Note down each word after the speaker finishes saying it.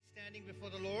Standing before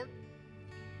the Lord,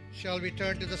 shall we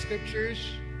turn to the scriptures?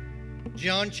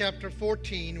 John chapter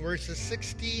 14, verses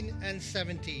 16 and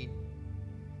 17,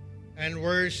 and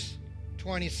verse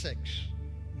 26.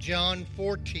 John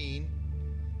 14,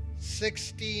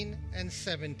 16 and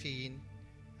 17,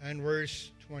 and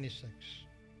verse 26.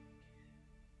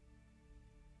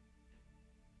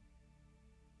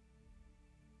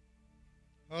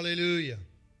 Hallelujah.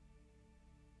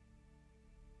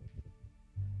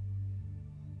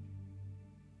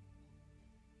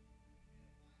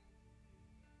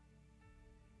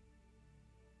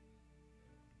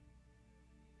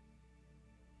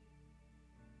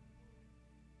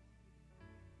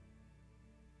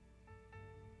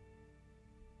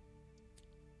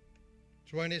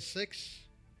 (26)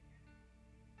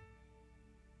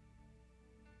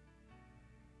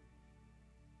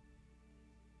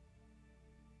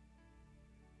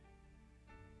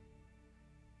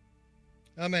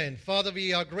 Amen. Father,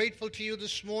 we are grateful to you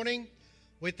this morning.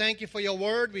 We thank you for your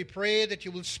word. We pray that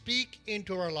you will speak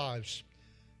into our lives.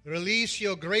 Release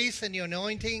your grace and your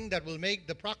anointing that will make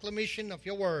the proclamation of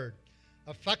your word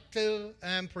effective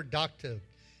and productive.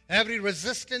 Every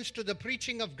resistance to the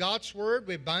preaching of God's word,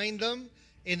 we bind them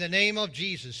in the name of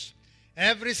Jesus.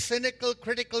 Every cynical,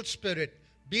 critical spirit,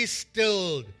 be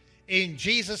stilled in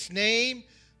Jesus' name.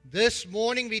 This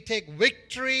morning we take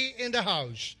victory in the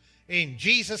house. In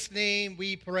Jesus' name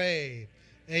we pray.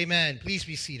 Amen. Please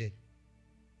be seated.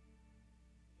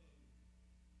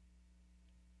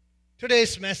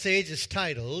 Today's message is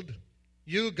titled,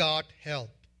 You Got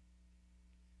Help.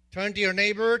 Turn to your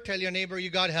neighbor, tell your neighbor you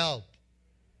got help.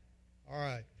 All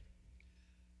right.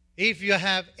 If you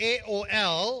have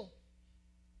AOL,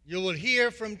 you will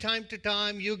hear from time to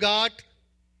time, you got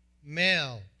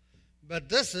mail. But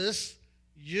this is,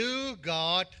 you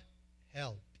got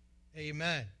help.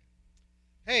 Amen.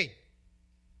 Hey,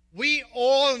 we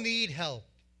all need help.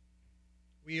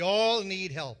 We all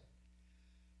need help.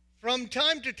 From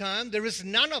time to time, there is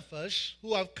none of us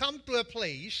who have come to a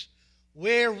place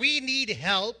where we need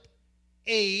help,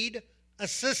 aid,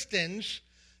 assistance,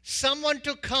 someone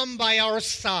to come by our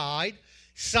side,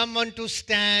 someone to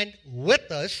stand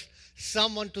with us,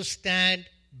 someone to stand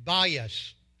by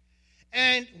us.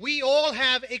 And we all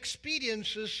have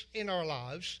experiences in our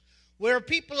lives where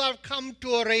people have come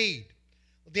to our aid.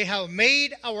 They have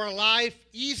made our life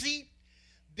easy.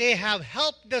 They have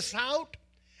helped us out.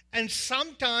 And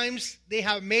sometimes they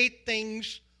have made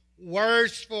things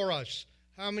worse for us.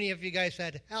 How many of you guys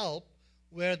had help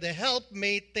where the help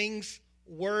made things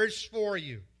worse for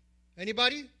you?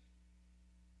 Anybody?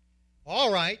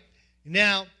 All right.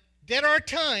 Now, there are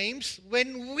times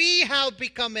when we have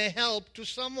become a help to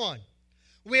someone,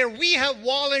 where we have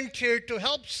volunteered to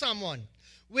help someone,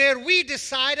 where we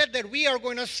decided that we are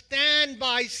going to stand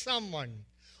by someone,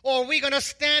 or we're going to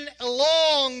stand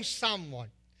along someone.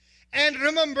 And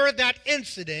remember that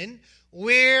incident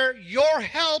where your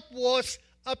help was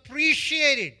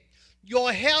appreciated.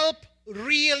 Your help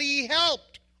really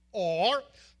helped, or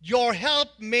your help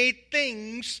made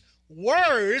things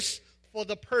worse for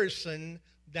the person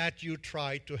that you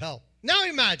tried to help. Now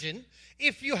imagine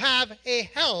if you have a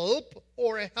help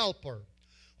or a helper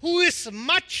who is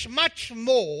much, much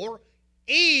more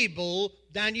able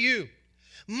than you,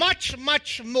 much,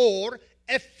 much more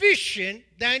efficient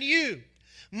than you,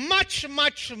 much,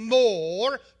 much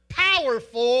more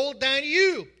powerful than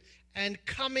you, and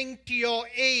coming to your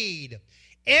aid.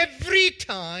 Every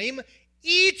time,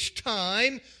 each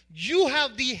time you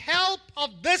have the help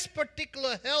of this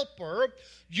particular helper,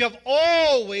 you have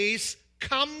always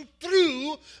come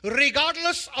through,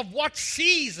 regardless of what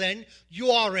season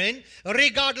you are in,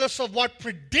 regardless of what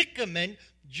predicament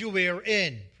you were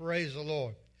in. Praise the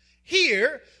Lord.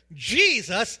 Here,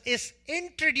 Jesus is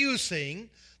introducing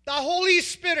the Holy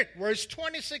Spirit. Verse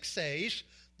 26 says,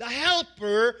 the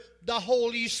helper, the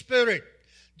Holy Spirit.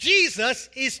 Jesus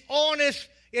is on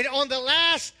the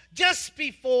last, just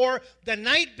before, the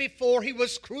night before he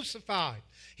was crucified.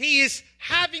 He is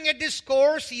having a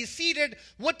discourse. He is seated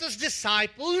with his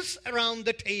disciples around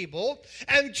the table.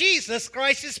 And Jesus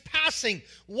Christ is passing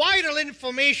vital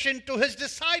information to his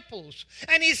disciples.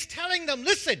 And he's telling them,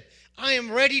 listen, I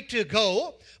am ready to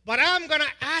go, but I'm going to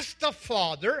ask the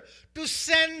Father to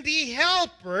send the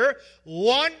helper,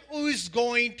 one who is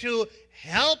going to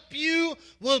help you,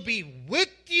 will be with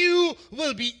you,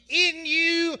 will be in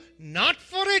you, not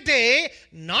for a day,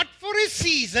 not for a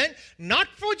season, not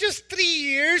for just 3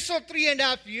 years or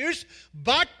 3.5 years,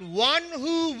 but one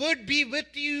who would be with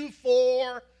you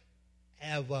forever.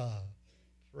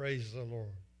 Praise the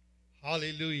Lord.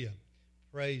 Hallelujah.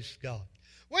 Praise God.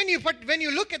 When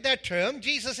you look at that term,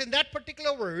 Jesus in that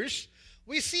particular verse,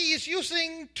 we see he's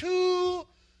using two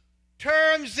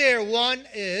terms there. One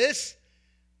is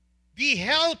the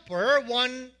helper.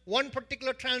 One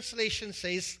particular translation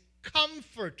says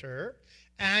comforter,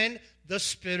 and the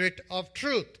Spirit of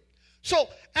truth. So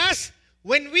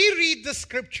when we read the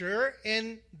scripture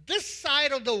in this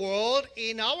side of the world,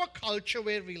 in our culture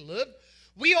where we live,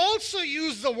 we also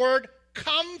use the word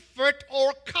comfort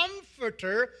or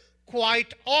comforter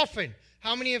quite often.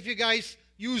 How many of you guys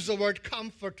use the word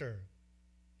comforter?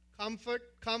 Comfort,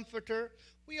 comforter.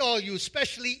 We all use,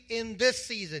 especially in this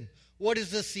season. What is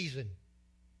this season?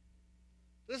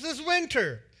 This is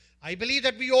winter. I believe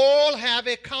that we all have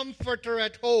a comforter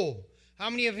at home.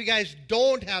 How many of you guys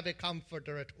don't have a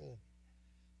comforter at home?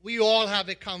 We all have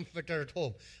a comforter at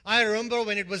home. I remember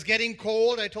when it was getting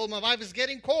cold, I told my wife it's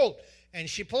getting cold. And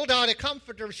she pulled out a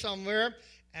comforter somewhere,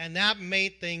 and that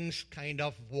made things kind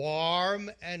of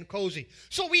warm and cozy.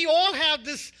 So we all have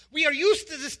this, we are used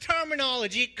to this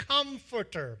terminology,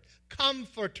 comforter,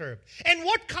 comforter. And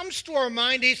what comes to our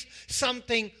mind is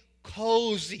something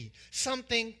cozy,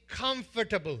 something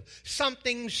comfortable,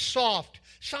 something soft,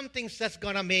 something that's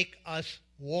going to make us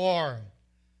warm.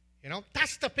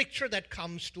 That's the picture that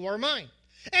comes to our mind.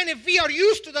 And if we are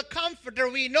used to the comforter,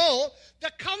 we know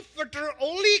the comforter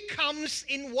only comes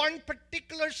in one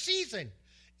particular season.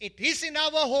 It is in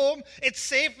our home. It's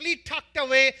safely tucked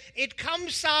away. It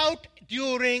comes out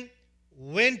during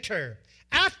winter.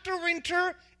 After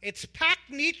winter, it's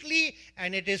packed neatly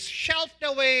and it is shelved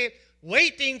away,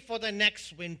 waiting for the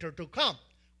next winter to come.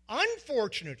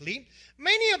 Unfortunately,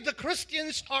 many of the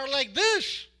Christians are like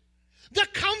this. The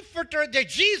comforter that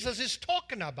Jesus is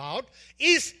talking about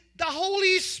is the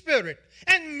Holy Spirit.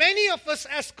 And many of us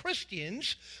as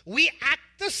Christians, we act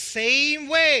the same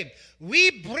way.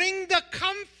 We bring the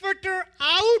comforter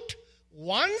out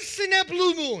once in a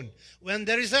blue moon, when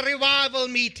there is a revival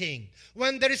meeting,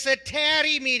 when there is a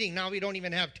tarry meeting. Now we don't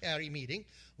even have tarry meeting.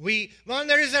 When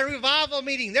there is a revival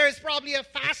meeting, there is probably a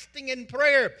fasting and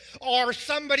prayer, or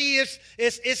somebody is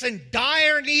in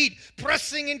dire need,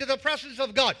 pressing into the presence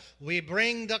of God. We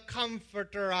bring the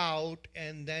comforter out,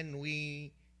 and then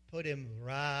we put him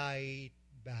right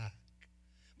back.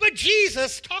 But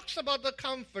Jesus talks about the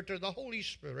comforter, the Holy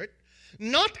Spirit,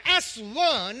 not as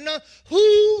one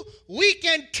who we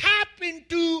can tap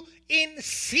into in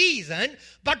season,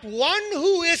 but one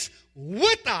who is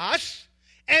with us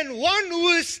and one who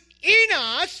is in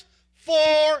us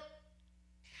forever.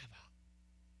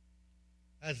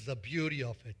 That's the beauty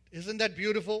of it. Isn't that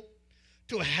beautiful?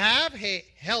 To have a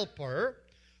helper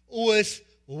who is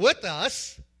with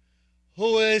us,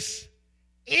 who is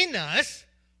in us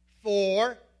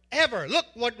forever. Look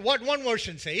what one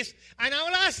version says. And I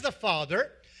will ask the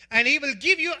Father, and he will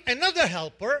give you another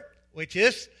helper,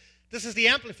 this is the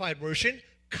Amplified Version,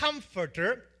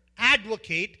 comforter,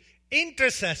 advocate,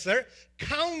 intercessor,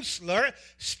 counselor,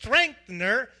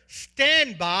 strengthener,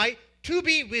 standby, to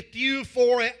be with you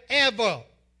forever.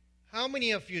 How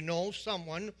many of you know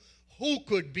someone who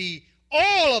could be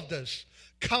all of this?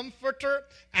 Comforter,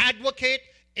 advocate,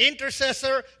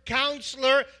 intercessor,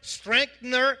 counselor,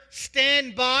 strengthener,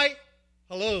 standby.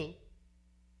 Hello?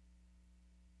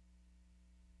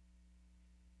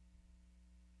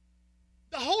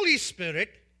 The Holy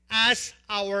Spirit as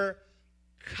our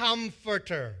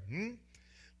comforter.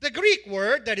 The Greek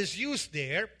word that is used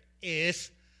there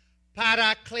is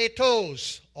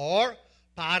parakletos or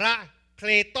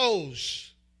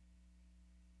parakletos.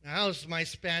 Now, how's my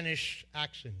Spanish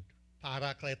accent?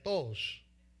 Parakletos.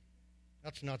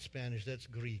 That's not Spanish, that's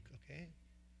Greek, okay?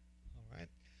 All right.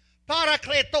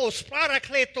 Parakletos.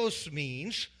 Parakletos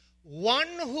means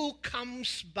one who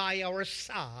comes by our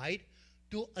side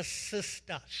to assist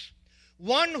us.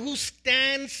 One who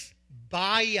stands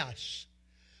by us.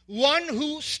 One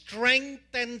who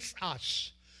strengthens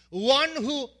us. One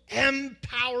who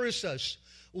empowers us.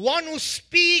 One who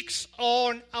speaks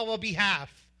on our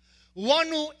behalf. One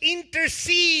who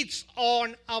intercedes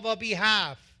on our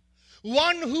behalf.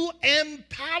 One who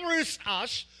empowers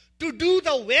us to do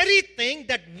the very thing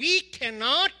that we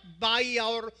cannot by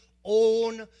our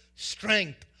own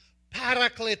strength.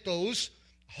 Parakletos,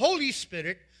 Holy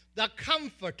Spirit, the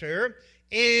Comforter,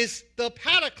 is the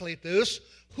Parakletos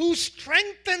who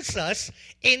strengthens us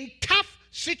in tough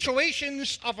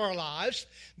situations of our lives,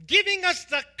 giving us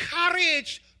the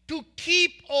courage to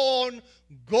keep on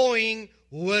going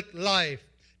with life.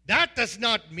 That does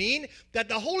not mean that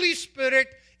the Holy Spirit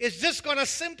is just going to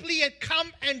simply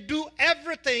come and do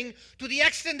everything to the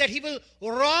extent that he will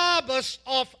rob us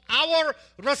of our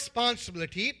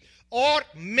responsibility or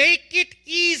make it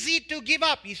easy to give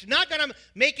up. He's not going to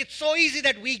make it so easy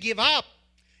that we give up.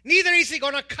 Neither is he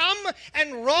going to come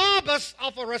and rob us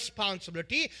of a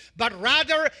responsibility, but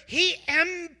rather he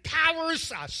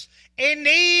empowers us,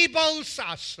 enables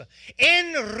us,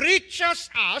 enriches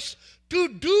us to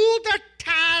do the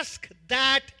task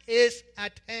that is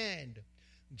at hand.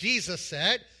 Jesus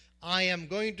said, I am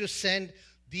going to send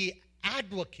the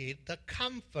advocate, the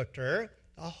comforter,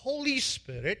 the Holy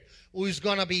Spirit, who is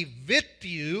going to be with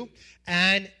you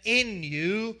and in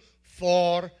you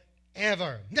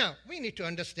forever. Now, we need to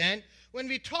understand, when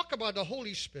we talk about the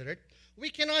Holy Spirit, we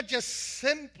cannot just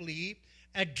simply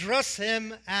address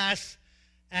him as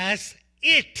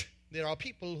it. There are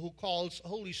people who calls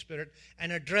Holy Spirit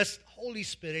and address Holy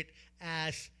Spirit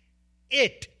as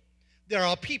it. There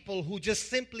are people who just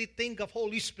simply think of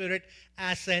Holy Spirit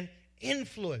as an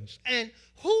influence. And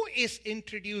who is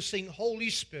introducing Holy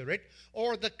Spirit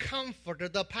or the Comforter,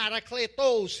 the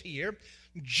Parakletos here?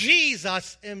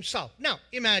 Jesus himself. Now,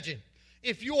 imagine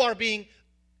if you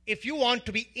want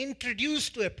to be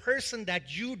introduced to a person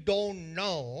that you don't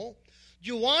know,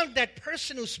 you want that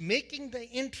person who's making the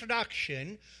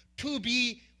introduction to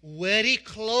be very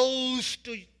close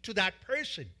to that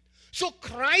person. So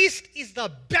Christ is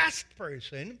the best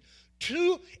person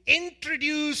to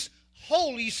introduce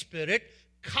Holy Spirit,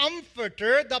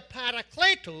 Comforter, the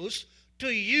Parakletos, to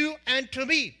you and to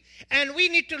me. And we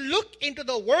need to look into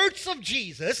the words of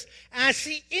Jesus as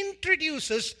he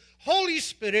introduces Holy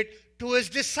Spirit to his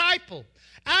disciple.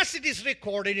 As it is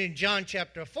recorded in John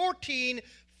chapter 14,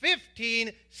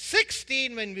 15,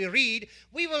 16, when we read,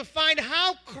 we will find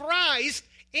how Christ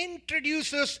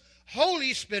introduces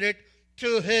Holy Spirit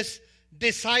to his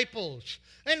disciples.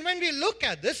 And when we look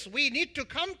at this, we need to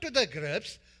come to the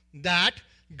grips that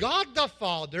God the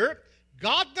Father,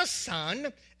 God the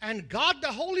Son, and God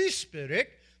the Holy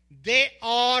Spirit, they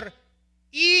are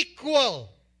equal.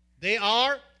 They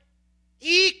are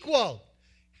equal.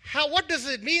 What does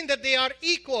it mean that they are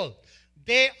equal?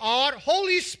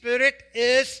 Holy Spirit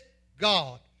is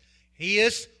God. He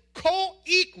is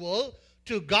co-equal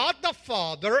to God the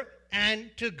Father and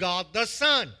to God the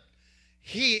Son.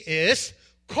 He is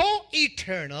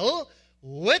co-eternal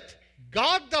with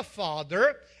God the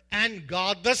Father and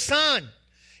God the Son.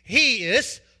 He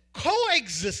is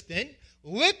coexistent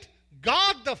with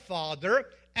God the Father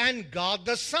and God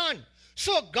the Son.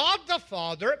 So God the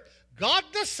Father, God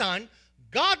the Son,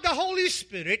 God the Holy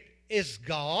Spirit is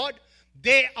God.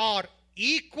 They are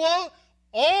equal.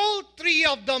 All three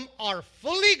of them are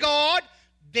fully God.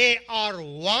 They are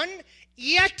one,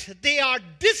 yet they are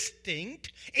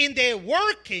distinct in their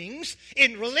workings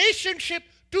in relationship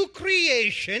to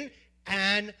creation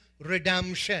and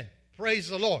redemption. Praise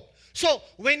the Lord. So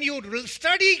when you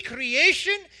study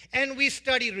creation and we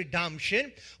study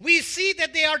redemption, we see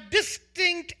that they are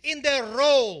distinct in their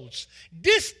roles,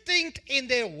 distinct in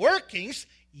their workings,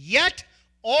 yet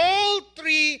all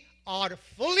three are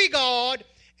fully God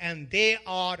and they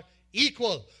are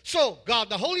equal. So God,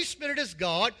 the Holy Spirit is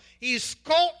God. He is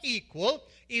co-equal,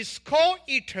 is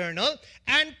co-eternal,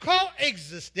 and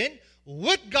co-existent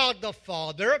with God the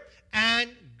Father and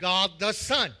God the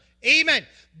Son. Amen.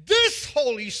 This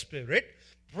Holy Spirit,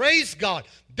 praise God,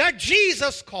 that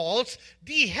Jesus calls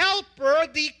the helper,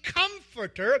 the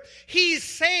comforter, he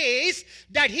says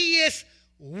that he is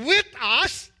with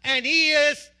us and he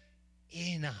is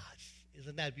in us.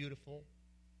 Isn't that beautiful?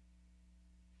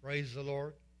 Praise the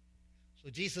Lord. So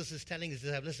Jesus is telling us,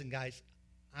 listen guys,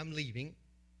 I'm leaving,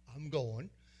 I'm going,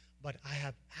 but I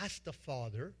have asked the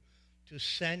Father to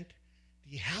send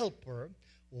the helper,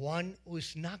 one who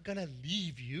is not going to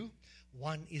leave you,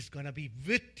 one is going to be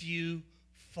with you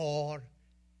forever.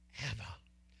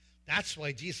 That's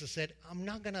why Jesus said, I'm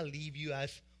not going to leave you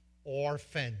as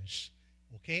orphans.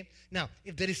 Okay? Now,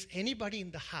 if there is anybody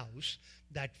in the house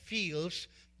that feels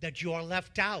that you are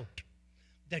left out,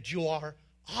 that you are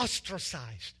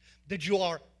ostracized, that you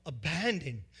are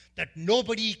abandoned, that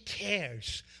nobody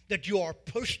cares, that you are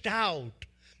pushed out,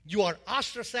 you are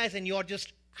ostracized and you are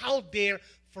just out there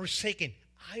forsaken,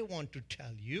 I want to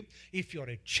tell you, if you're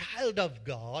a child of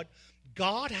God,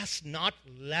 God has not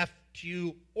left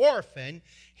you orphan.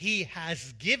 He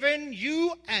has given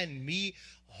you and me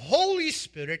Holy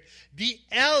Spirit, the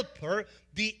helper,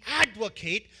 the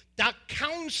advocate, the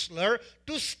counselor,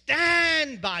 to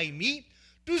stand by me,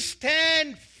 to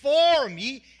stand for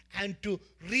me, and to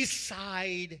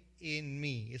reside in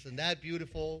me. Isn't that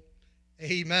beautiful?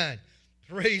 Amen.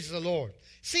 Praise the Lord.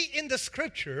 See, in the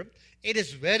scripture, it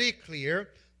is very clear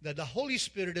that the Holy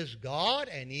Spirit is God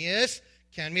and he is,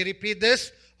 can we repeat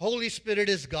this? Holy Spirit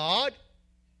is God.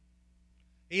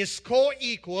 He is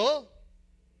co-equal,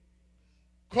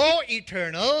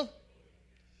 co-eternal,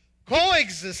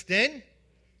 co-existent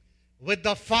with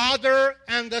the Father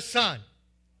and the Son.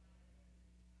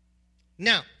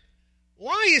 Now,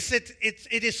 why is it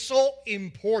is so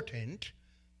important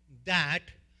that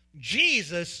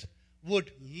Jesus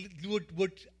would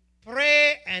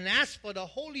pray and ask for the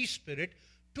Holy Spirit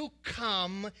to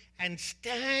come and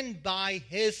stand by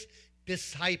his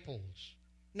disciples?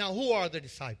 Now, who are the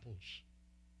disciples?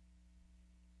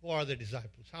 Who are the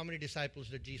disciples? How many disciples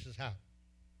did Jesus have?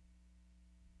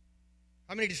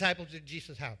 How many disciples did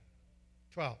Jesus have?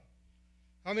 12.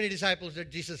 How many disciples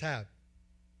did Jesus have?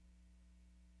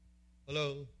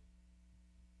 Hello?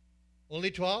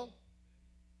 Only 12?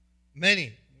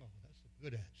 Many. Oh, that's a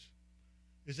good answer.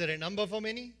 Is there a number for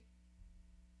many?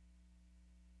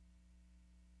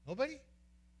 Nobody?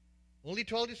 Only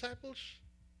 12 disciples?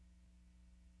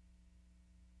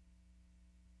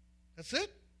 That's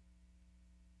it?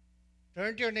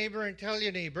 Turn to your neighbor and tell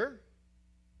your neighbor,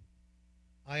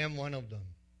 I am one of them.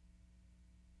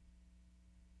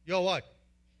 You're what?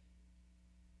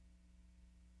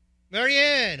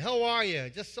 Marianne, how are you?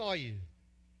 Just saw you.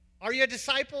 Are you a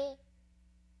disciple?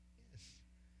 Yes.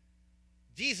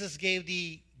 Jesus gave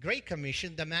the Great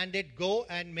Commission, the mandate, go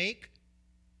and make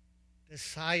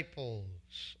disciples.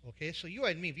 Okay, so you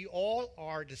and me, we all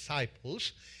are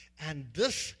disciples. And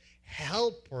this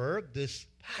helper, this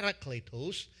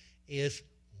Parakletos, is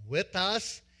with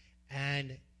us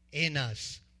and in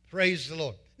us. Praise the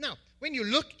Lord. Now, when you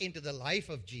look into the life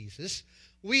of Jesus,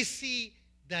 we see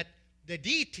that the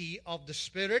deity of the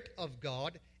Spirit of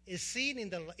God is seen in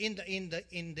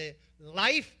the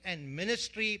life and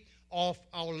ministry of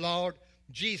our Lord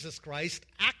Jesus Christ,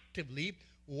 actively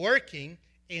working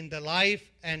in the life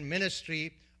and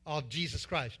ministry of Jesus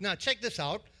Christ. Now, check this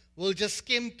out. We'll just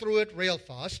skim through it real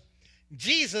fast.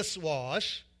 Jesus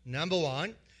was, number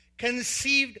one,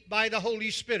 conceived by the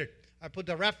Holy Spirit. I put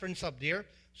the reference up there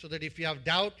so that if you have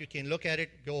doubt, you can look at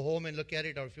it, go home and look at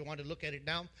it, or if you want to look at it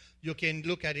now, you can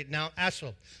look at it now as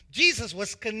well. Jesus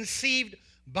was conceived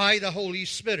by the Holy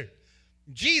Spirit.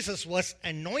 Jesus was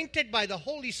anointed by the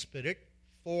Holy Spirit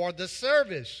for the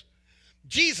service.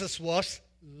 Jesus was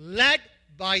led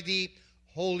by the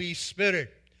Holy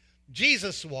Spirit.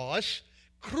 Jesus was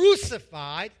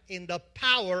crucified in the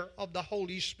power of the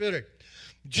Holy Spirit.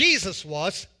 Jesus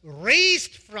was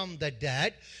raised from the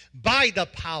dead by the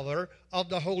power of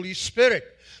the Holy Spirit.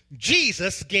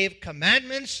 Jesus gave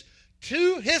commandments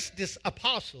to his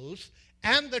apostles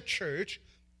and the church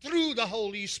through the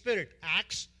Holy Spirit.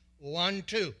 Acts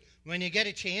 1:2. When you get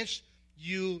a chance,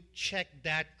 you check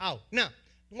that out. Now,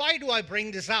 why do I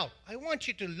bring this out? I want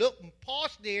you to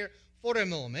pause there for a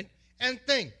moment and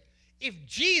think. If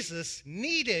Jesus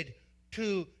needed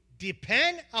to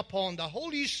depend upon the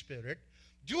Holy Spirit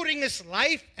during his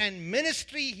life and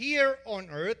ministry here on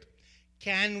earth,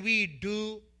 can we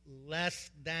do less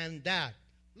than that?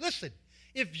 Listen,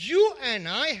 if you and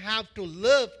I have to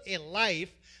live a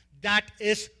life that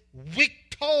is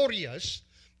victorious,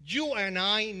 you and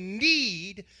I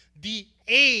need the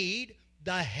aid,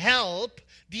 the help,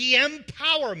 the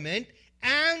empowerment,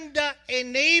 and the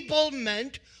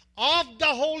enablement of the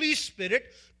Holy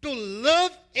Spirit to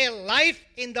live a life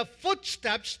in the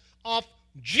footsteps of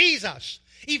Jesus.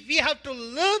 If we have to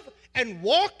live and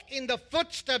walk in the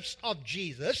footsteps of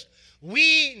Jesus,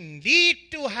 we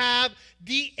need to have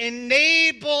the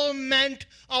enablement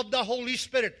of the Holy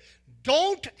Spirit.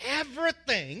 Don't ever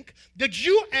think that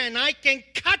you and I can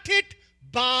cut it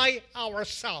by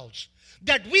ourselves,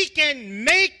 that we can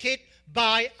make it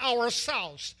by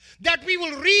ourselves, that we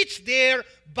will reach there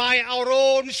by our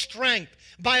own strength,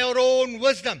 by our own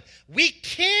wisdom. We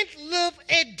can't live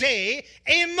a day,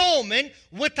 a moment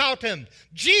without him.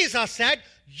 Jesus said,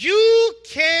 you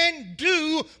can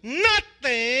do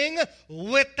nothing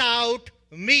without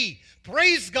me.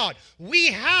 Praise God. We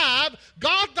have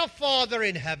God the Father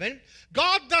in heaven,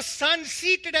 God the Son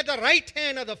seated at the right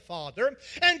hand of the Father,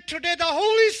 and today the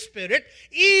Holy Spirit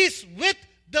is with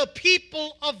the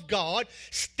people of God,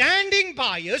 standing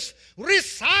by us,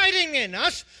 residing in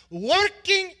us,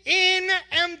 working in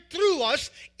and through us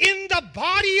in the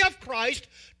body of Christ,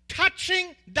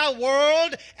 touching the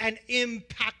world and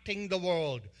impacting the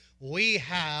world. We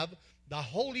have the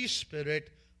Holy Spirit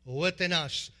within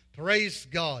us. Praise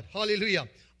God. Hallelujah.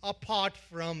 Apart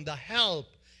from the help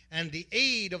and the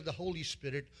aid of the Holy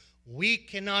Spirit, we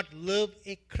cannot live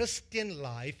a Christian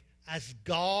life as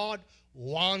God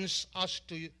wants us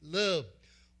to live.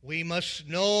 We must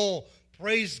know,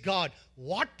 praise God,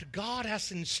 what God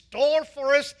has in store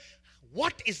for us.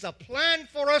 What is the plan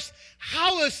for us?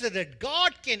 How is it that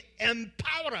God can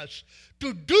empower us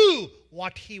to do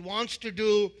what he wants to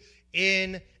do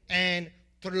in and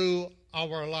through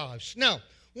our lives? Now,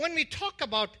 when we talk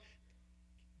about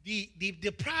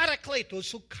the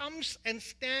Paracletos who comes and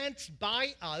stands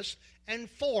by us and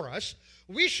for us,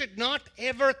 we should not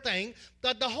ever think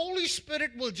that the Holy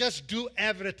Spirit will just do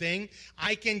everything.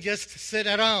 I can just sit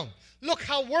around. Look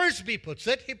how Worsby puts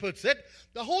it. He puts it,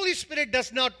 the Holy Spirit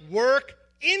does not work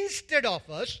instead of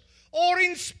us or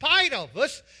in spite of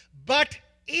us, but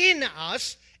in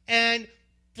us and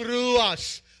through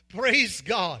us. Praise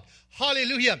God.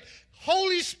 Hallelujah.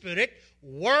 Holy Spirit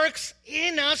works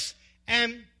in us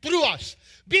and through us.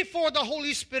 Before the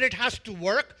Holy Spirit has to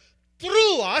work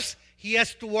through us, He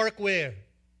has to work where?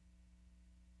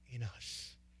 In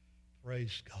us.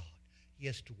 Praise God. He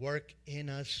has to work in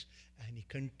us, and He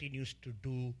continues to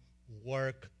do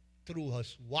work through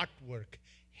us. What work?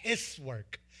 His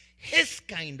work. His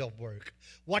kind of work.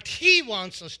 What He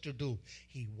wants us to do.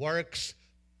 He works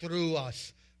through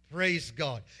us. Praise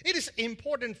God. It is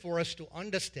important for us to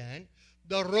understand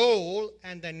the role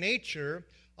and the nature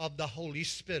of the Holy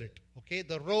Spirit. Okay,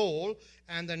 the role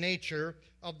and the nature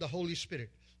of the Holy Spirit.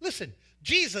 Listen,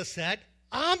 Jesus said,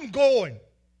 I'm going.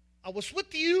 I was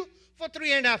with you for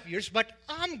 3.5 years, but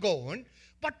I'm going.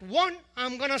 But one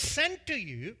I'm going to send to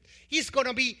you. He's going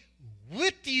to be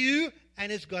with you,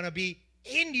 and it's going to be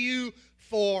in you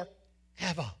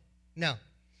forever. Now,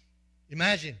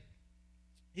 imagine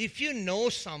if you know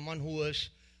someone who is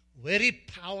very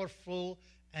powerful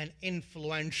and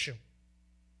influential.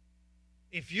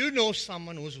 If you know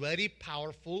someone who's very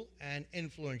powerful and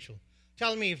influential,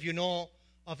 tell me if you know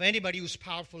of anybody who's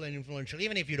powerful and influential,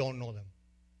 even if you don't know them.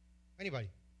 Anybody?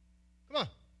 Come on.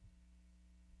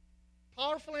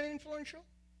 Powerful and influential?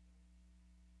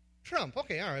 Trump.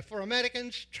 Okay, all right. For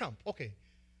Americans, Trump. Okay.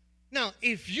 Now,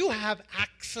 if you have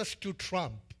access to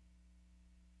Trump,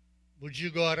 would you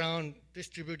go around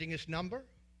distributing his number?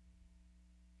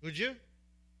 Would you?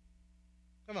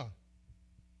 Come on.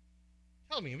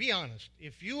 Tell me, be honest.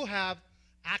 If you have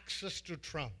access to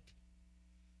Trump,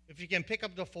 if you can pick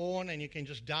up the phone and you can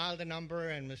just dial the number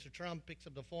and Mr. Trump picks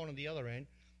up the phone on the other end,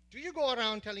 do you go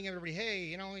around telling everybody,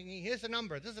 hey, here's the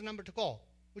number. This is the number to call.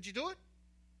 Would you do it?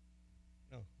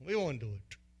 No, we won't do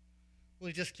it.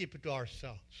 We'll just keep it to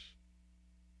ourselves.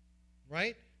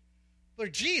 Right?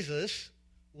 But Jesus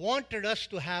wanted us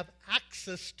to have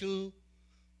access to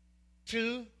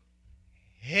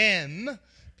Him.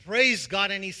 Praise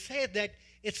God. And He said that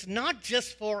it's not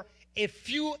just for a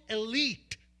few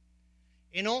elite.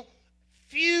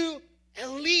 Few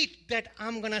elite that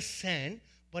I'm going to send,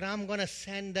 but I'm going to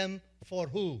send them for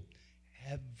who?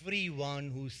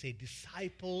 Everyone who's a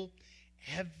disciple,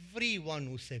 everyone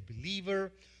who's a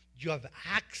believer. You have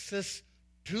access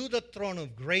to the throne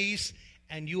of grace,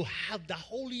 and you have the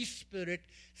Holy Spirit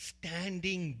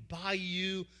standing by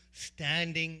you,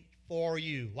 standing for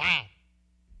you. Wow.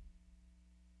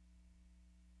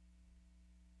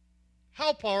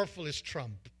 How powerful is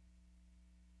Trump?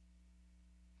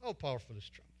 How powerful is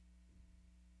Trump?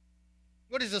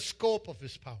 What is the scope of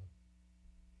his power?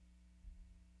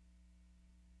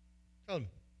 Tell me.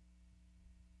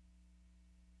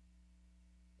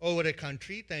 Over a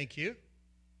country, thank you.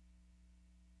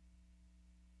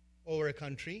 Over a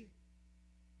country.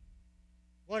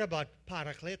 What about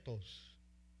Parakletos?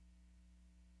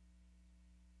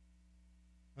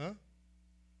 Huh?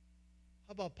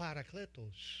 How about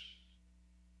Parakletos?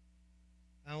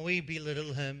 And we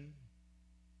belittle him.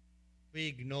 We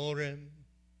ignore him.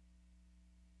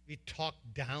 We talk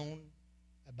down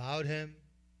about him.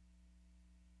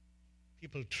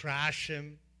 People trash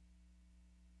him.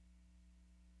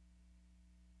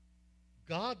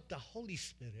 God, the Holy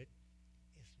Spirit,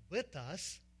 is with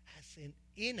us, as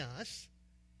in us.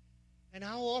 And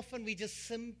how often we just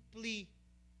simply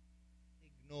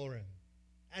ignore him,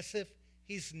 as if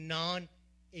he's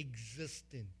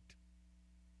non-existent.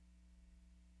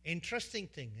 Interesting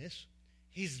thing is,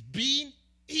 he's been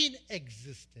in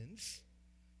existence,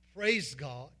 praise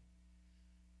God,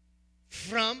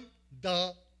 from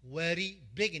the very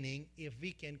beginning, if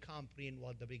we can comprehend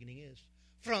what the beginning is.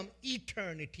 From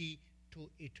eternity to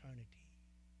eternity.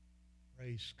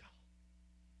 Praise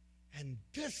God. And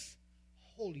this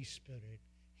Holy Spirit,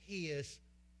 He is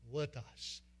with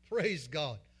us. Praise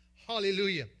God.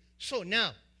 Hallelujah. So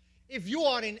now, if you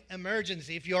are in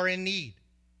emergency, if you are in need,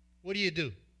 what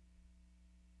do?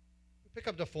 We pick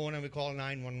up the phone and we call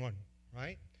 911,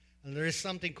 right? And there is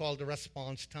something called the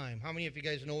response time. How many of you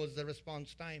guys know what's the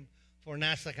response time for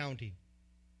Nassau County?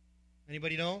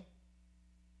 Anybody know?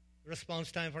 The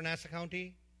response time for Nassau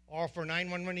County? Or for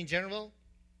 911 in general?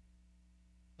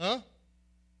 Huh?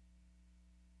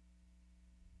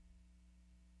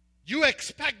 You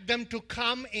expect them to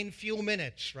come in few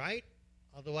minutes, right?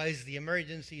 Otherwise, the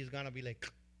emergency is going to be like...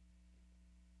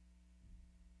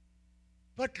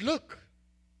 But look,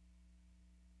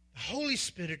 the Holy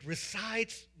Spirit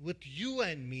resides with you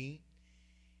and me,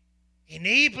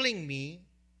 enabling me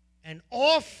and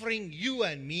offering you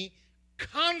and me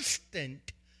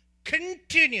constant,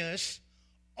 continuous,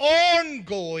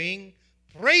 ongoing,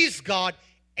 praise God,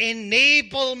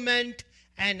 enablement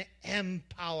and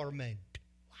empowerment.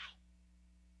 Wow.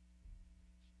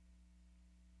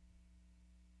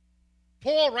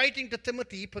 Paul, writing to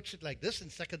Timothy, puts it like this in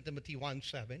 2 Timothy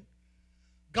 1:7.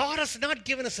 God has not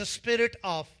given us a spirit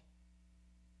of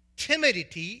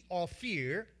timidity or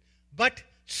fear, but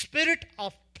spirit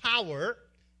of power,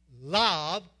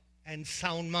 love, and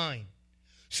sound mind.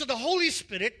 So the Holy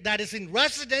Spirit that is in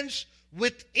residence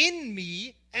within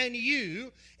me and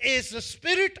you is the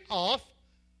spirit of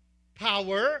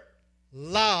power,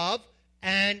 love,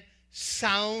 and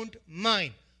sound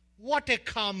mind. What a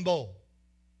combo.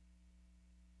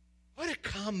 What a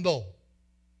combo.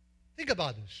 Think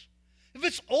about this. If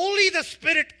it's only the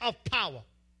spirit of power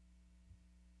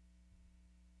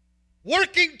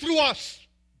working through us,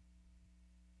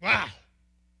 wow.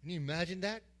 Can you imagine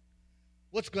that?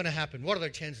 What's going to happen? What are the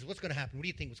chances? What's going to happen? What do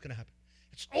you think was going to happen?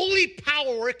 It's only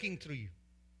power working through you.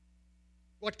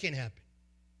 What can happen?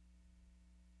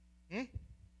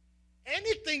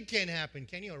 Anything can happen.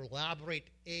 Can you elaborate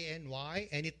A-N-Y?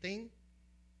 Anything?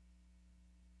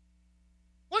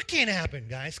 What can happen,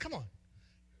 guys? Come on.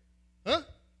 Huh?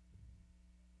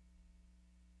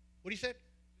 What do you say?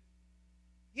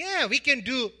 Yeah, we can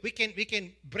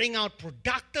bring out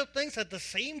productive things at the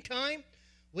same time.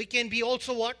 We can be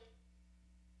also what?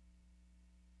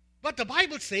 But the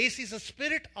Bible says he's a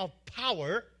spirit of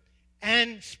power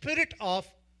and spirit of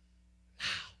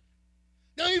love.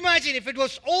 Now imagine if it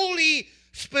was only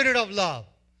spirit of love.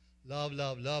 Love,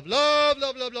 love, love, love,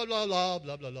 love, love, love, love, love,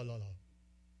 love, love, love, love.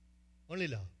 Only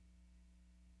love.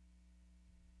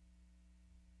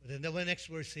 But then the next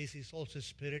verse says he's also a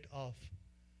spirit of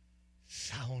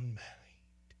sound mind.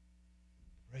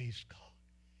 Praise God.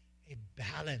 A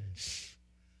balance.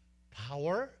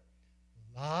 Power,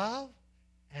 love,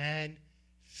 and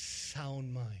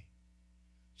sound mind.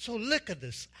 So look at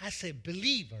this. As a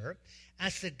believer,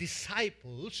 as a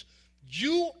disciples,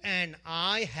 you and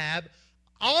I have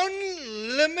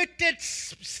unlimited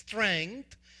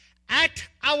strength at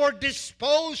our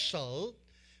disposal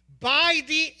by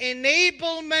the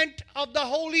enablement of the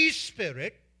Holy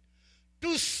Spirit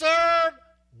to serve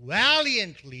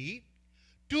valiantly,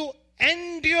 to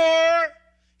endure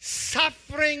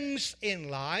sufferings in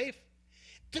life,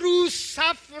 through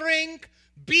suffering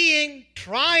being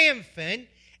triumphant,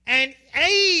 and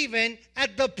even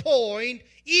at the point,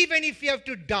 even if you have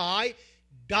to die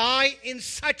in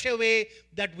such a way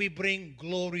that we bring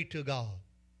glory to God.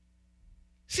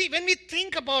 See, when we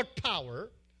think about power,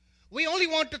 we only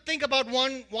want to think about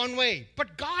one way.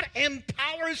 But God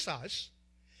empowers us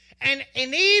and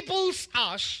enables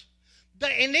us. The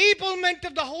enablement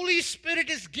of the Holy Spirit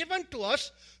is given to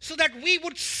us so that we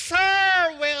would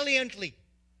serve valiantly.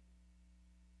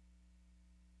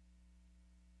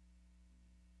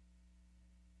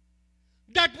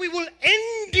 That we will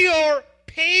endure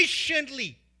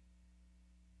patiently.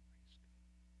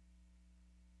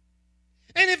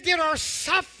 And if there are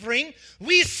suffering,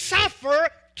 we suffer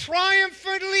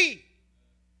triumphantly.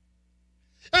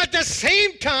 At the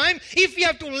same time, if we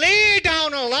have to lay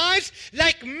down our lives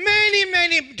like many,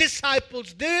 many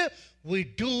disciples did, we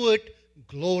do it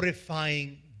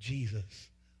glorifying Jesus.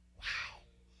 Wow.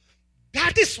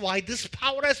 That is why this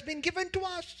power has been given to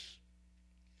us.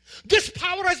 This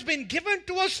power has been given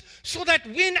to us so that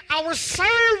in our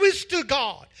service to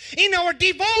God, in our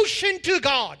devotion to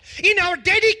God, in our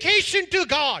dedication to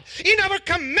God, in our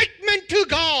commitment to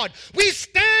God, we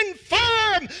stand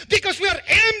firm because we are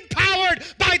empowered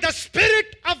by the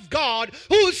Spirit of God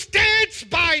who stands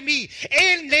by me,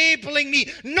 enabling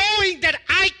me, knowing that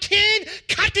I can't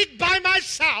cut it by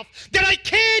myself, that I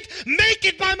can't make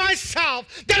it by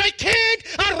myself, that I can't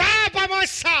arrive by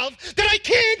myself, that I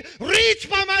can't reach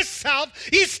by myself.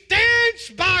 He stands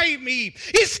by me.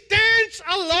 He stands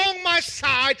along my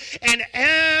side and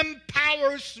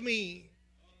empowers me.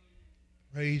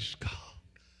 Praise God.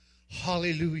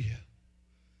 Hallelujah.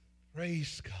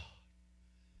 Praise God.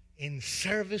 In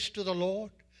service to the Lord,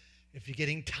 if you're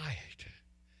getting tired,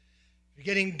 if you're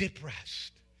getting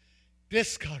depressed,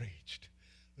 discouraged,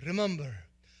 remember,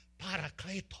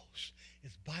 Parakletos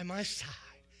is by my side,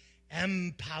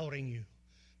 empowering you.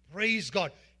 Praise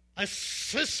God.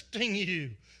 Assisting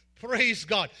you. Praise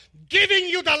God. Giving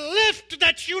you the lift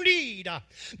that you need.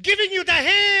 Giving you the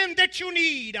hand that you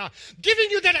need. Giving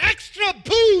you that extra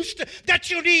boost that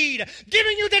you need.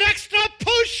 Giving you that extra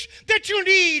push that you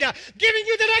need. Giving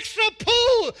you that extra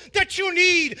pull that you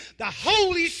need. The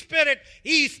Holy Spirit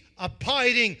is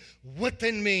abiding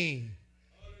within me.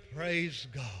 Praise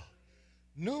God.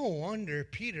 No wonder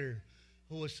Peter,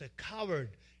 who was a coward,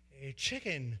 a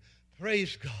chicken,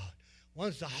 praise God.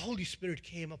 Once the Holy Spirit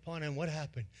came upon him, what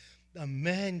happened? The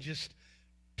man just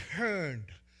turned.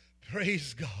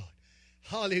 Praise God.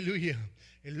 Hallelujah.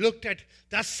 He looked at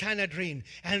the Sanhedrin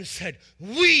and said,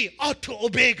 we ought to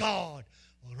obey God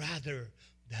rather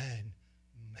than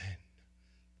men.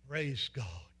 Praise God.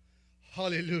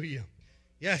 Hallelujah.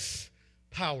 Yes,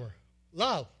 power.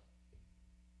 Love.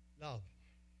 Love.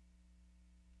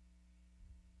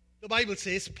 The Bible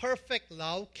says, perfect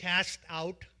love casts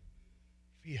out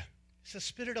fear. It's a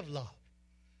spirit of love.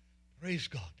 Praise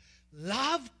God.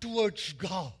 Love towards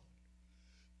God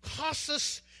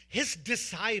causes his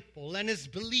disciple and his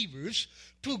believers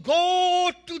to go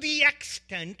to the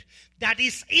extent that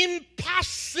is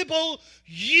impossible,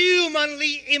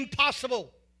 humanly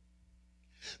impossible.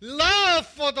 Love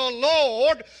for the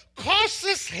Lord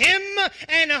causes him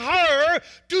and her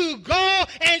to go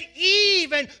and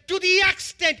even to the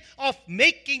extent of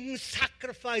making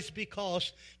sacrifice,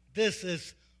 because this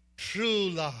is true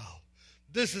love.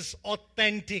 This is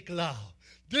authentic love.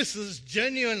 This is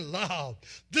genuine love.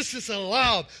 This is a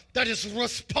love that is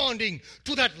responding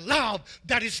to that love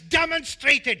that is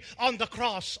demonstrated on the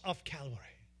cross of Calvary.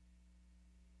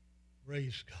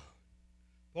 Praise God.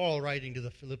 Paul, writing to the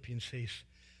Philippians, says,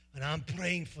 and I'm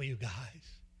praying for you guys.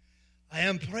 I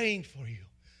am praying for you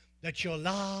that your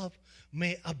love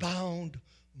may abound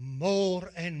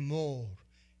more and more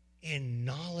in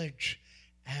knowledge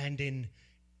and in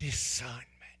discernment.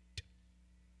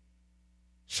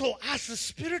 So as the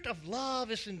spirit of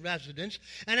love is in residence,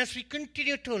 and as we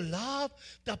continue to love,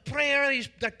 the prayer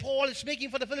that Paul is making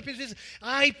for the Philippians is,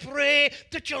 I pray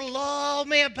that your love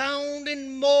may abound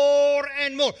in more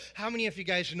and more. How many of you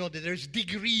guys know that there's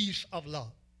degrees of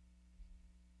love?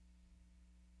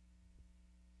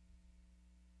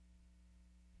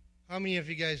 How many of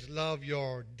you guys love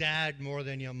your dad more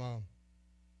than your mom?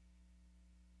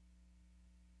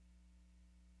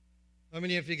 How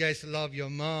many of you guys love your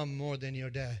mom more than your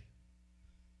dad?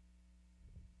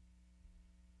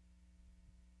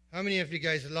 How many of you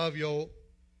guys love your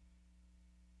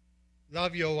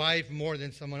wife more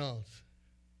than someone else?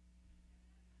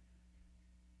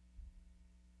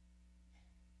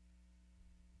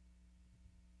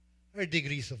 There are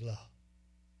degrees of love.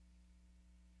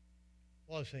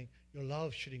 Paul is saying your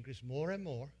love should increase more and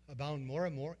more, abound more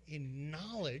and more in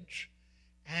knowledge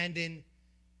and in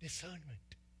discernment.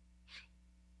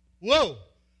 Whoa!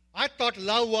 I thought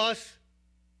love was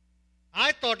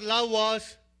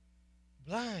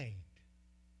blind.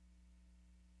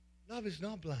 Love is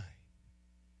not blind.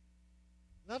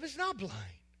 Love is not blind.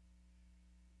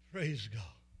 Praise God.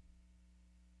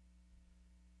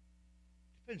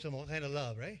 Depends on what kind of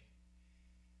love, right?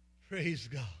 Praise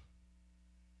God.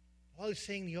 Paul is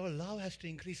saying your love has to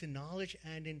increase in knowledge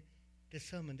and in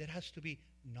discernment. There has to be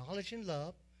knowledge and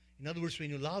love. In other words,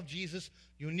 when you love Jesus,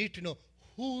 you need to know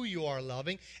who you are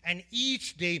loving, and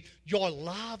each day your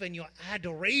love and your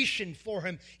adoration for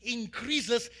him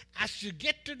increases as you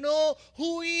get to know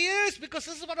who he is, because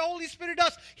this is what the Holy Spirit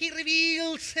does. He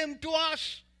reveals him to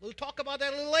us. We'll talk about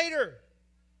that a little later.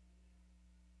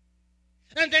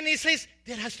 And then he says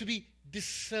there has to be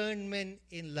discernment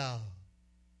in love.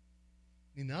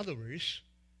 In other words,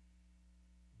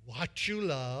 what you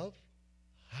love,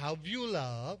 how you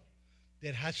love,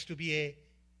 there has to be a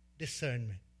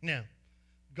discernment. Now,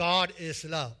 God is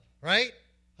love, right?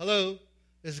 Hello?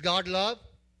 Is God love?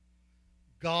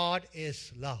 God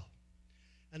is love.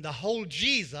 And the whole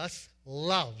Jesus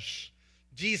loves.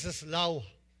 Jesus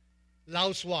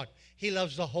loves what? He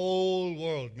loves the whole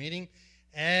world, meaning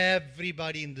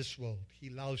everybody in this world. He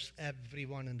loves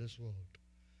everyone in this world.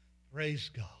 Praise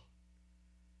God.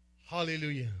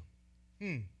 Hallelujah.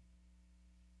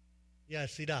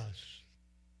 Yes, he does.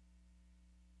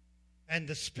 And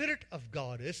the Spirit of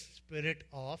God is Spirit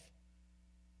of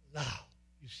love.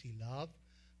 You see love.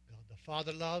 God the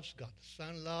Father loves. God the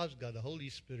Son loves. God the Holy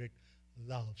Spirit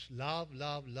loves. Love,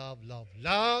 love, love, love,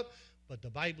 love. But the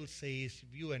Bible says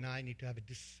you and I need to have a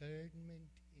discernment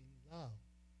in love.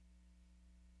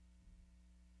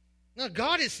 Now,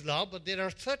 God is love, but there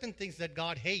are certain things that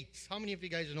God hates. How many of you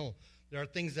guys know there are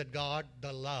things that God,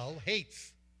 the love,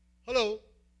 hates? Hello?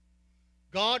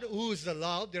 God, who is the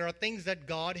love, there are things that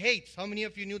God hates. How many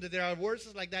of you knew that there are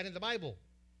verses like that in the Bible?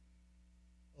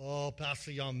 Oh,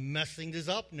 Pastor, you're messing this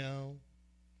up now.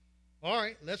 All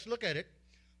right, let's look at it.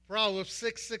 Proverbs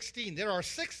 6:16. There are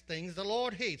 6 things the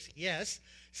Lord hates. Yes,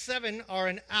 7 are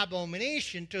an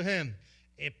abomination to him.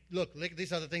 Look,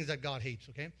 these are the things that God hates,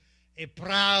 okay? A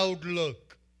proud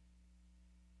look.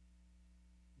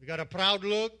 We got a proud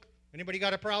look? Anybody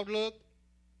got a proud look?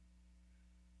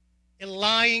 A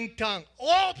lying tongue.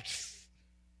 Oops!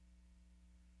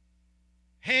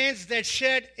 Hands that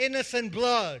shed innocent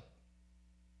blood.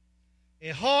 A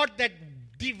heart that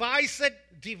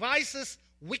devises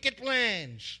wicked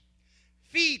plans.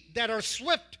 Feet that are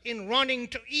swift in running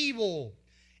to evil.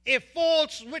 A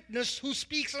false witness who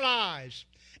speaks lies.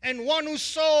 And one who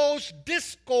sows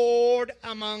discord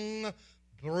among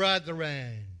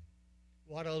brethren.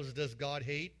 What else does God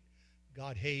hate?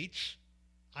 God hates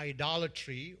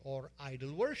idolatry or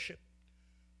idol worship.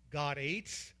 God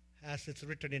hates, as it's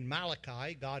written in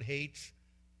Malachi, God hates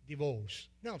divorce.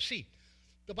 Now, see,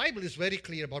 the Bible is very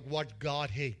clear about what God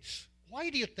hates. Why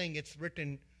do you think it's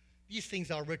written, these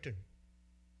things are written?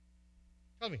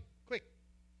 Tell me, quick.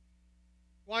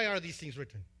 Why are these things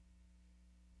written?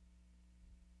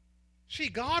 See,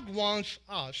 God wants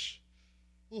us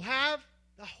who have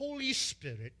the Holy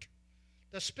Spirit,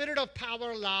 the Spirit of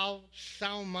power, love,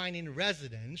 sound mind in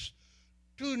residence,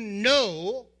 to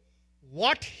know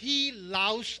what He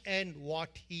loves and what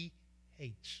He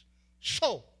hates.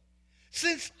 So,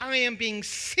 since I am being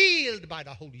sealed by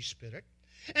the Holy Spirit,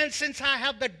 and since I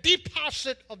have the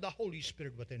deposit of the Holy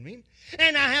Spirit within me,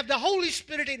 and I have the Holy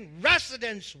Spirit in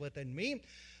residence within me,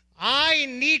 I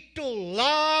need to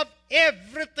love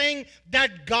everything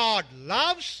that God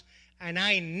loves, and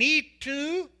I need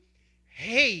to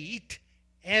hate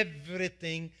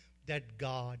everything that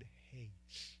God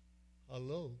hates.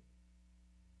 Hello?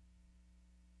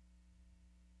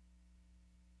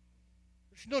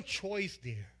 There's no choice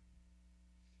there.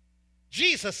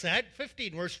 Jesus said,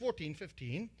 15, verse 14,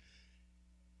 15,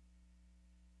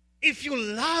 if you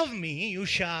love me, you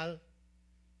shall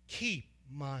keep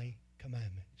my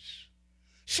commandments.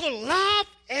 So love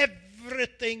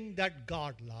everything that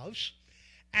God loves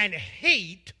and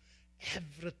hate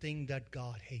everything that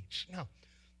God hates. Now,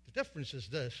 the difference is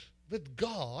this. With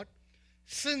God,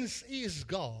 since He is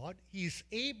God, He is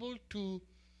able to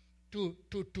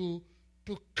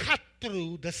cut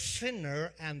through the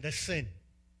sinner and the sin.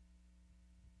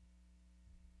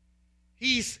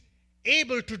 He's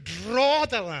able to draw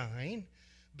the line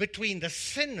between the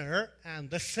sinner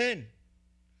and the sin.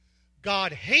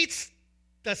 God hates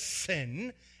the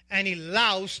sin and He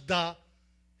loves the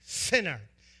sinner.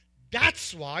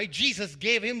 That's why Jesus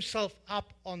gave Himself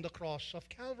up on the cross of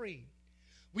Calvary.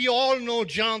 We all know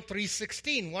John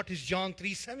 3:16. What is John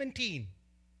 3:17?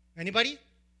 Anybody?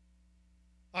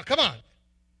 Oh, come on.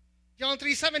 John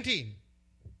 3:17.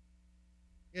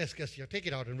 Yes, you take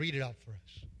it out and read it out for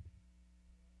us.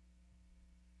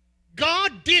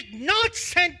 God did not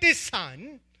send His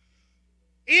Son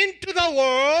into the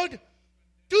world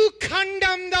to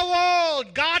condemn the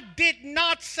world. God did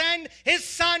not send His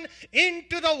Son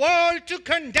into the world to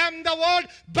condemn the world,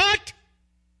 but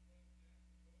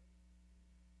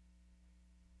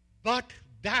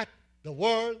that the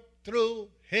world through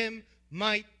Him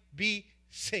might be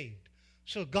saved.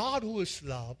 So God, who is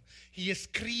love, He has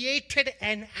created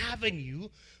an avenue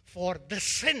for the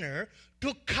sinner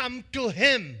to come to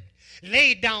Him,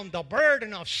 lay down the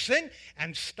burden of sin,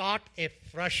 and start a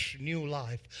fresh new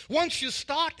life. Once you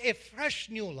start a fresh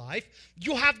new life,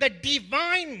 you have the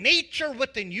divine nature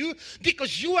within you,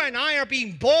 because you and I are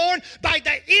being born by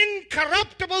the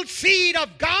incorruptible seed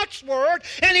of God's Word,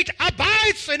 and it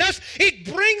abides in us. It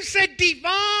brings a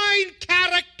divine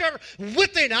character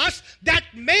within us that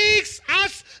makes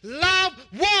us love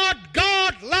what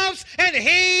God loves and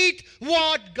hate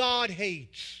what God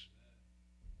hates.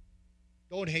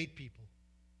 Don't hate people.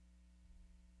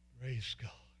 Praise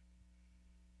God.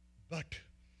 But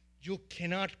you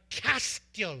cannot cast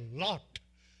your lot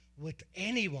with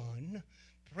anyone,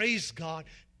 praise God,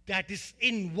 that is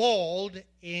involved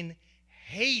in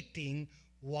hating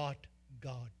what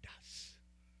God does.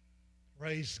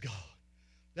 Praise God.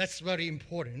 That's very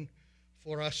important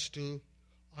for us to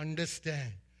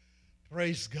understand.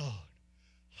 Praise God.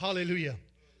 Hallelujah.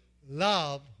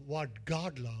 Love what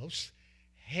God loves.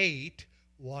 Hate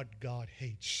what God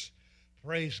hates.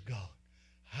 Praise God.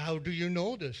 How do you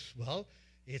know this? Well,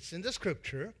 it's in the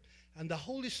Scripture, and the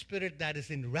Holy Spirit that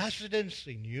is in residence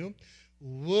in you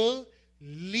will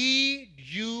lead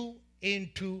you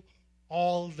into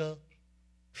all the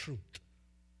truth.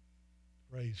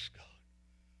 Praise God.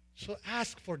 So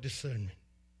ask for discernment.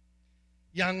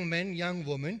 Young men, young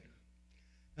women,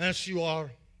 as you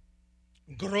are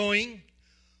growing,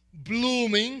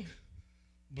 blooming,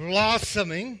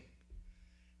 blossoming,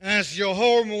 as your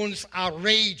hormones are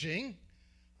raging,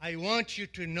 I want you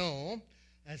to know,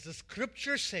 as the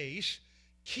scripture says,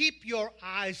 keep your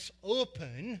eyes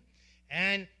open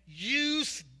and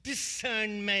use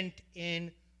discernment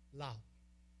in love.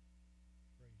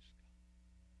 Praise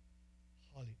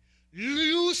God. Hallelujah.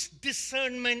 Use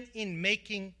discernment in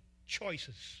making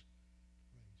choices.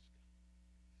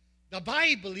 Praise God. The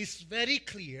Bible is very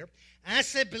clear.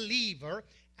 As a believer,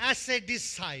 as a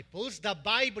disciple, the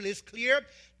Bible is clear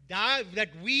that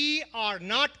we are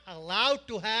not allowed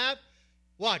to have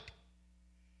what?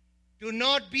 Do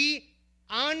not be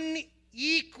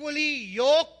unequally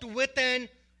yoked with an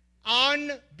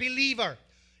unbeliever.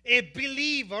 A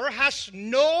believer has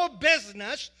no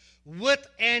business with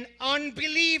an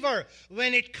unbeliever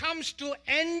when it comes to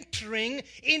entering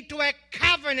into a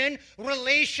covenant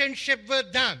relationship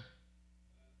with them.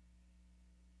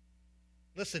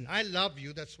 Listen, I love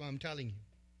you, that's why I'm telling you.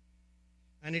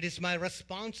 And it is my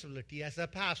responsibility as a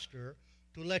pastor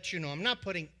to let you know. I'm not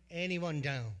putting anyone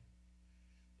down.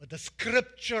 But the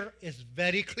scripture is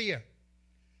very clear.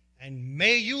 And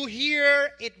may you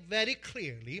hear it very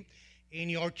clearly. In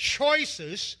your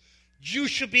choices, you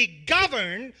should be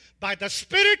governed by the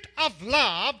spirit of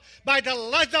love, by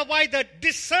the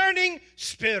discerning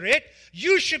spirit.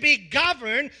 You should be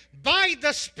governed by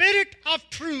the spirit of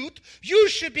truth. You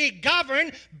should be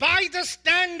governed by the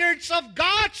standards of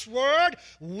God's word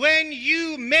when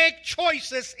you make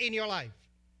choices in your life.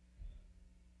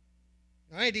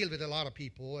 I deal with a lot of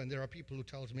people, and there are people who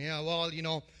tells me,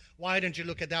 why don't you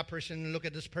look at that person and look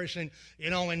at this person?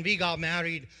 When we got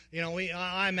married,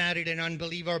 I married an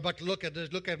unbeliever, but look at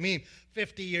this, look at me.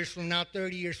 50 years from now,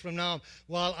 30 years from now,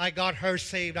 well, I got her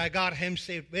saved, I got him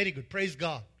saved. Very good, praise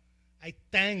God. I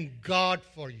thank God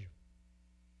for you.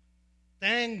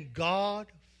 Thank God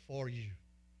for you.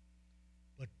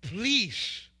 But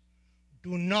please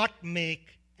do not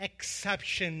make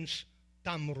exceptions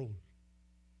thumb rule.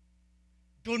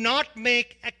 Do not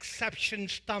make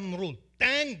exceptions thumb rule.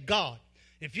 Thank God.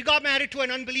 If you got married to an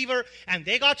unbeliever and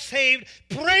they got saved,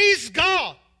 praise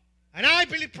God. And I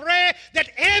pray that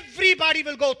everybody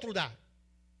will go through that.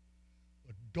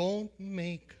 But don't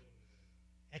make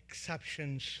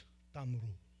exceptions thumb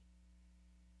rule.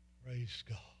 Praise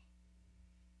God.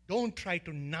 Don't try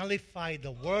to nullify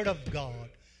the Word of God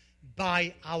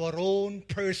by our own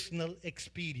personal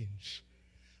experience.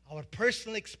 Our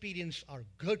personal experience are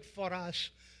good for us,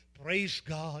 praise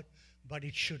God, but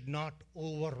it should not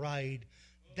override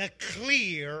the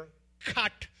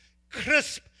clear-cut,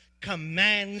 crisp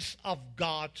commands of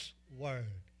God's Word.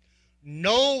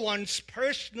 No one's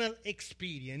personal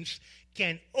experience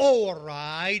can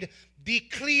override the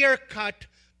clear-cut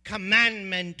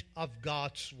commandment of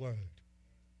God's Word.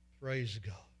 Praise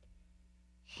God.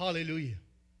 Hallelujah.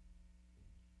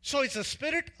 So it's a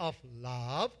spirit of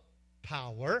love,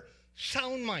 power,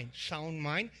 sound mind,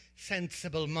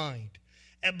 sensible mind,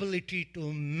 ability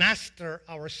to master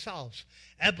ourselves,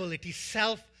 ability,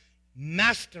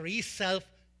 self-mastery,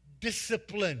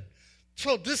 self-discipline.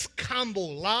 So this combo,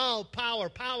 love, power,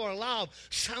 love,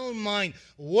 sound mind,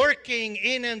 working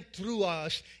in and through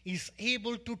us is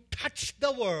able to touch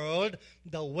the world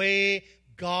the way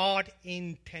God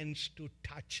intends to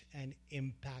touch and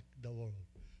impact the world.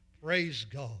 Praise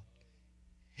God.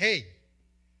 Hey,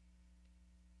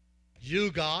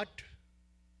 you got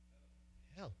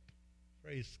help.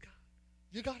 Praise God.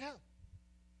 You got help.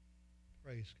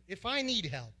 Praise God. If I need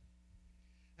help,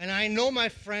 and I know my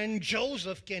friend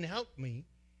Joseph can help me,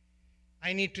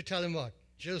 I need to tell him what?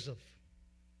 Joseph,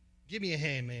 give me a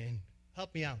hand, man.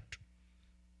 Help me out.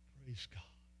 Praise God.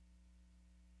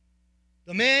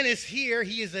 The man is here.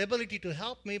 He has the ability to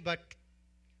help me, but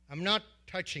I'm not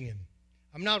touching him.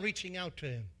 I'm not reaching out to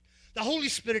him. The Holy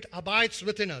Spirit abides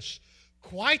within us.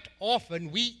 Quite often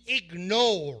we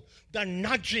ignore the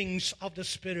nudgings of the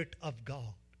Spirit of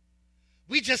God.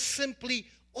 We just simply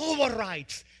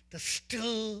override the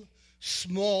still,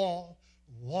 small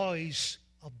voice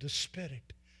of the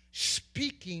Spirit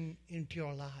speaking into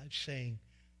your life saying,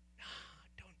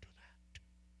 don't do that.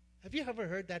 Have you ever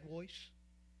heard that voice?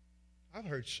 I've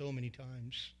heard so many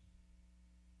times. Say,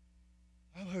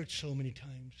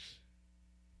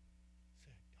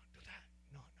 don't do that.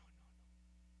 No.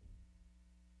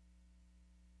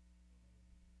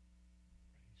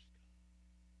 Praise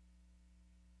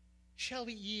God. Shall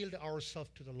we yield ourselves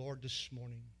to the Lord this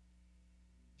morning?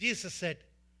 Jesus said,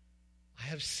 I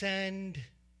have sinned.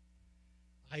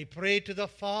 I pray to the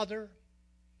Father.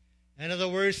 Another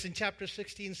verse in chapter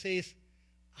 16 says,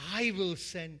 I will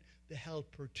send the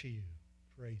helper to you.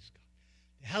 Praise God.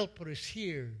 The helper is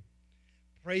here.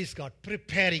 Praise God,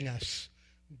 preparing us,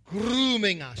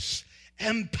 grooming us,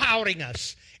 empowering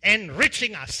us,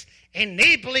 enriching us,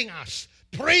 enabling us,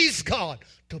 praise God,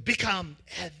 to become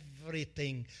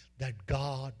everything that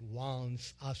God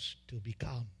wants us to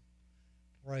become.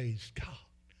 Praise God.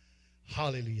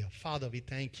 Hallelujah. Father, we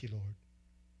thank you, Lord.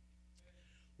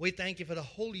 We thank you for the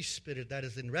Holy Spirit that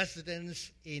is in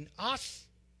residence in us.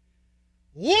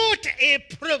 What a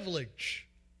privilege.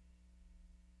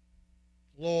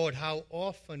 Lord, how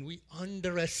often we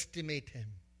underestimate him,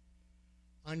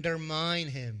 undermine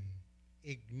him,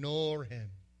 ignore him,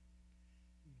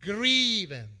 grieve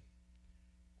him,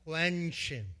 quench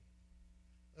him,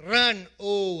 run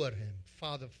over him.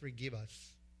 Father, forgive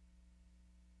us.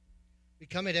 We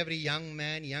commit every young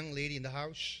man, young lady in the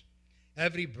house,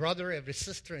 every brother, every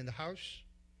sister in the house,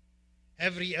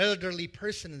 every elderly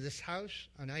person in this house,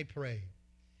 and I pray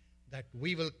that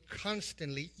we will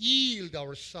constantly yield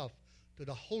ourselves to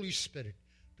the Holy Spirit,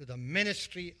 to the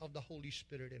ministry of the Holy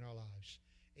Spirit in our lives.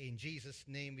 In Jesus'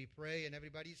 name we pray, and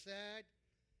everybody said,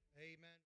 amen.